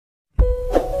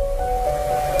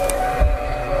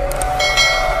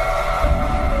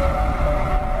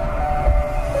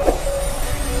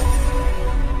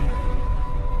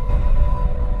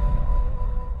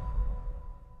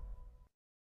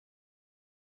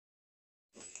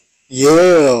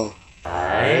Yeah.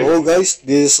 Hello guys,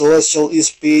 this is Celestial is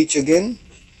PH again,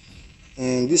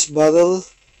 and this battle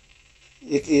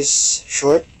it is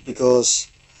short because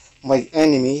my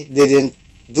enemy didn't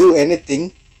do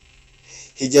anything.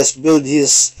 He just built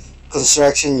his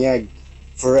construction yard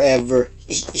forever.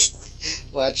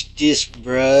 Watch this,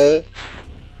 bruh.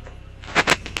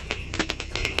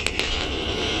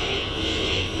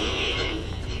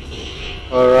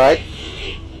 Alright.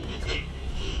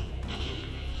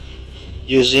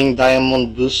 Using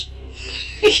diamond boost.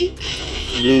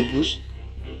 Blue boost.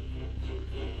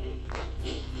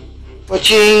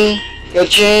 Watching.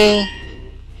 Watching.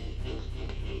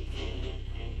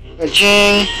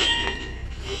 Watching.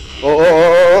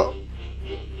 Oh.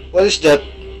 What is that?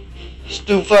 It's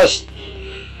too fast.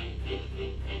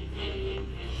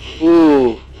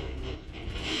 Ooh.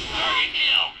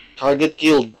 Target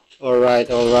killed. Alright.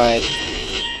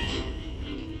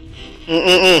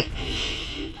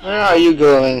 Where are you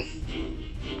going?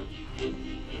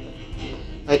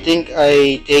 I think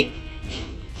I take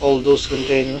all those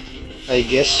containers, I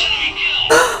guess.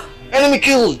 Enemy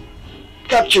killed!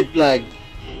 Captured flag!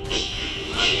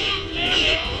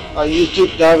 You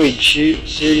took damage,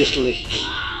 seriously.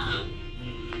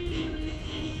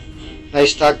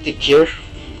 Nice tactic here.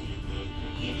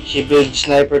 He built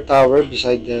sniper tower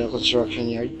beside the construction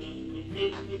yard.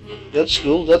 That's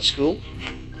cool.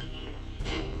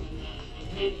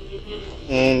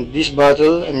 And this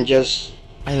battle, I'm just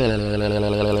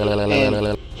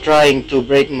trying to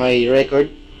break my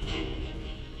record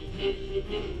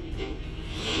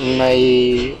in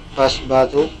my past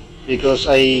battle because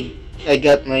I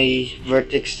got my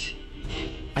vertex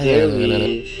there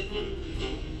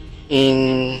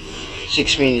in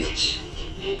 6 minutes,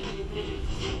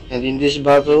 and in this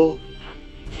battle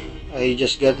I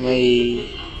just got my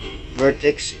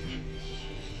vertex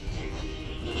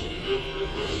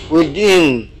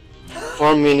within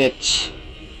 4 minutes.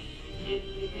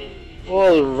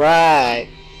 Alright.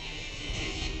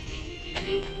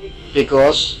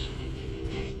 Because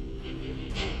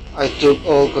I took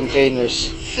all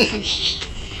containers.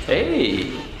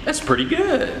 Hey, that's pretty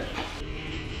good.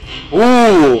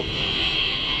 Ooh!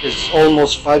 It's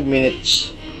almost 5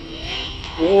 minutes.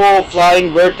 Whoa,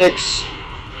 flying vertex.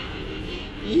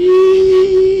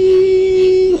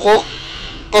 Yee! Hok,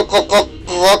 hok.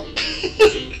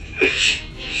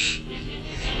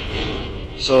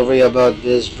 Sorry about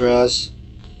this, bros.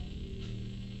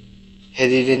 He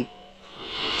didn't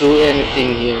do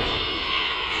anything here.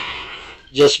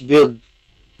 Just build.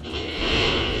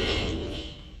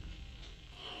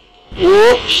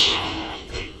 Whoops!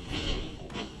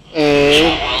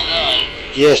 And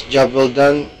yes, job well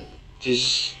done.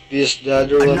 This the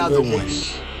other Another one.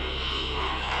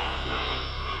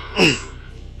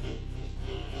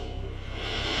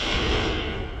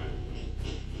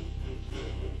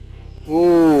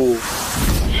 Ooh.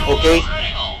 Okay.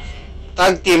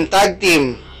 Tag team.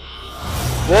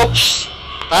 Whoops.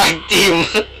 Tag team.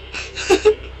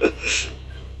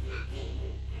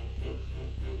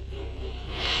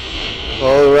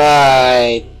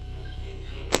 Alright.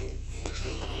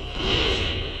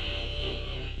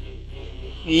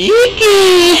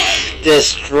 Yiki!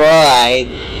 Destroyed.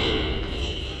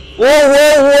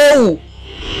 Whoa!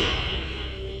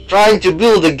 Trying to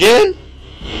build again?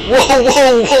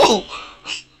 Whoa!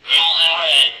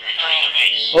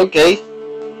 Okay.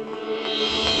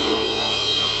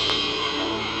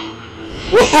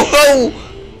 Whoa!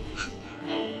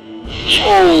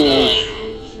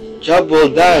 Oh, job well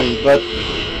done, but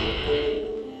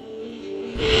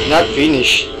not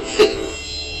finished.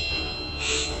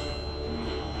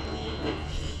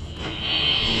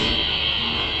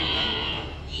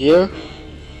 Here.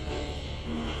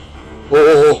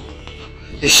 Whoa!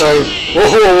 He's trying.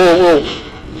 Whoa!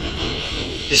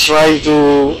 He's trying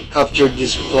to capture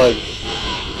this flag.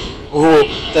 Oh,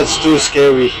 that's too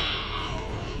scary.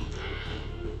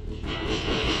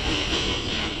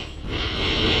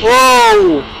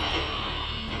 Whoa!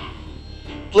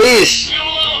 Please!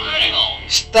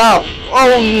 Stop!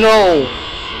 Oh no!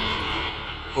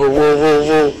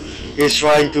 Whoa! He's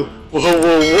trying to.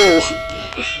 Whoa!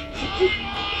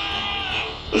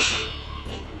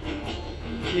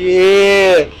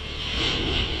 Yeah!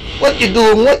 What you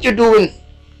doing?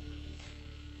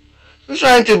 I'm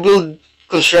trying to build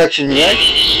construction yard.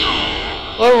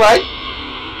 Alright.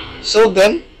 So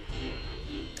then,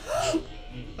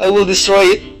 I will destroy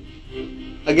it.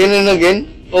 Again and again.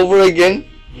 Over again.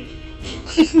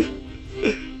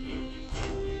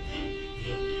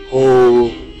 Oh.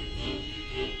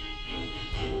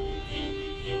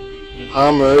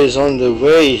 Hammer is on the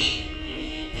way.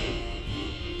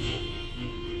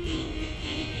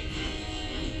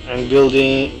 and build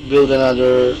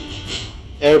another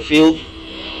airfield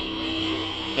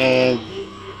and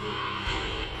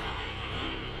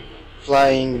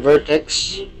flying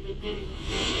vertex.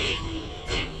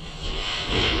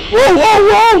 Whoa, whoa,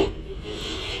 whoa!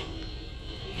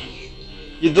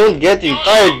 You don't get him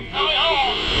tired.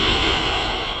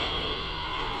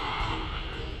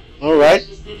 Alright.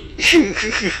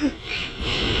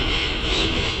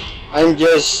 I'm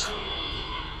just,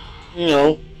 you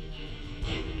know,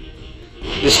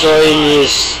 destroying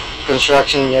his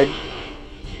construction yard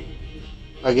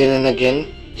again and again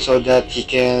so that he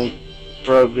can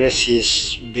progress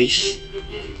his base.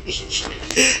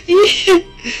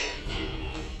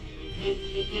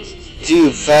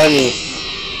 Too funny.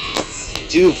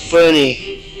 Too funny.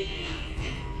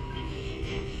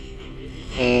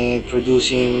 And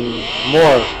producing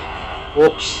more.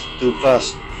 Whoops, too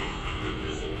fast.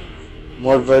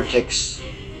 More vertex.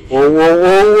 Whoa, whoa,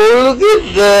 whoa, whoa, look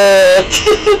at that!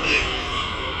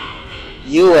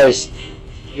 You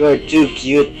are too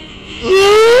cute.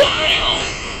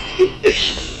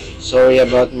 Sorry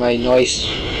about my noise.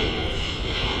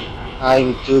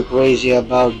 I'm too crazy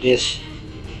about this.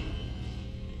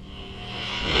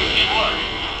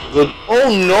 Good. Oh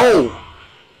no!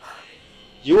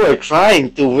 You are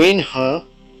trying to win, huh?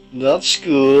 That's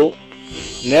cool.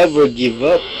 Never give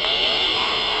up.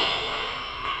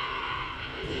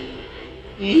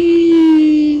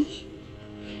 Eee.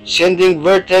 Sending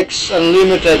vertex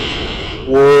unlimited.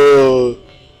 Whoa.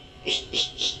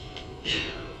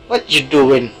 What you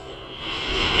doing?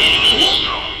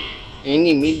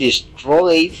 Enemy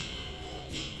destroyed.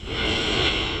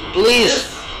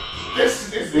 Please.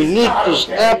 We need to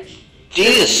stop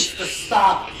this.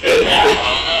 Stop.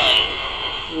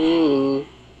 Ooh.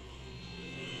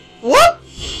 What?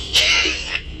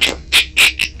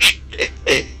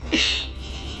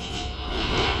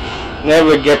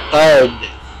 Never get tired.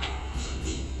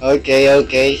 Okay,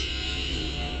 okay.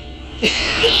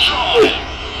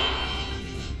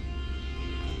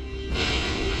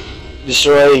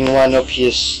 Destroying one of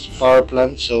his power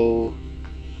plants so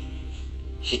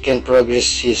he can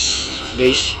progress his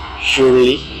base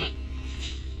surely.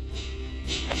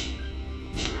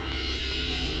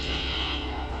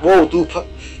 Whoa, too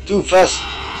fast.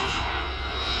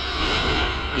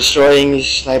 Destroying his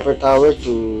sniper tower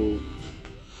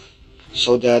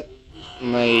so that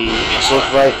my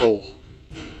assault rifle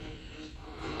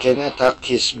can attack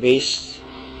his base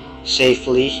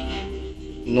safely,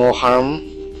 no harm,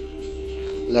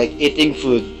 like eating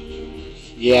food.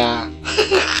 Yeah.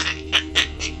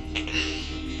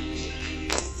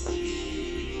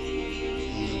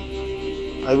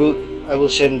 I will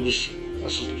send this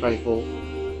assault rifle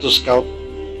to scout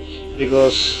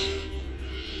because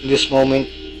in this moment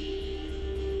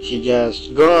he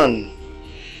just gone.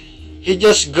 He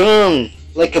just gone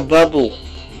like a bubble.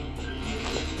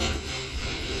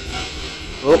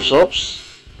 Oops, oops.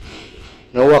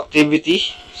 No activity,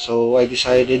 so I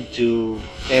decided to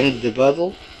end the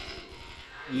battle.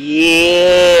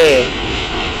 Yeah.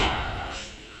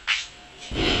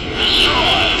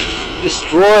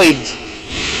 Destroyed.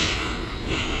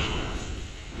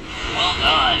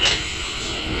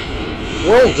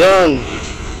 Well done.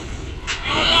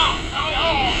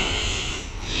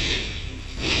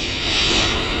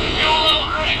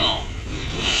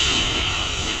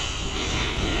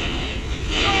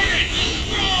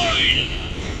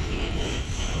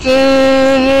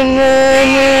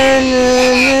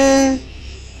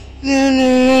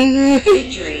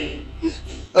 Victory.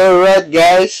 Alright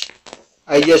guys,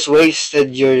 I just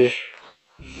wasted your,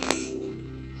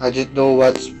 I don't know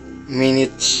what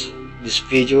minutes this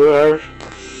video are.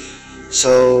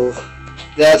 So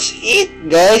that's it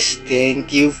guys,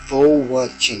 thank you for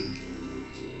watching.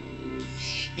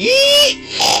 Yee!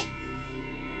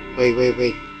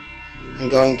 Wait, I'm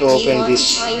going to open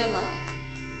this.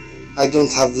 I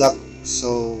don't have luck,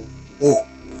 so... Oh!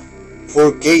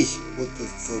 4K! What the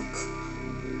fuck?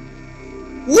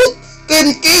 What?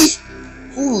 10K?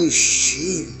 Holy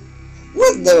shit!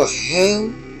 What the hell?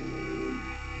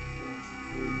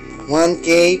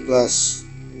 1K plus...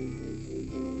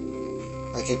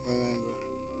 I can't remember.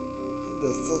 What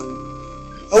the fuck?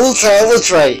 I will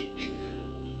try!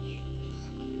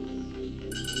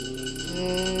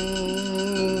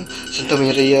 Santa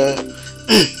Maria...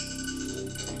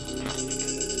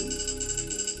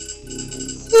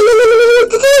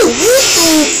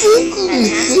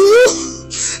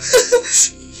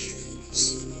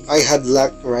 I had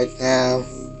luck right now,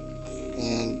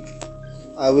 and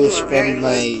I will spend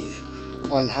my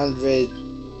 100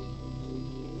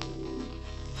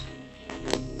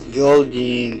 gold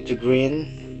into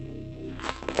green,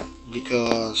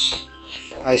 because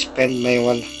I spent my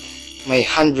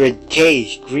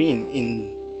 100k green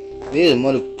in this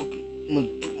motherfucking.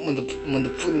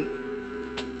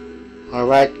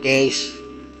 Alright guys,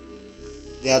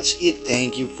 that's it.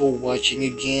 Thank you for watching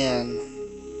again.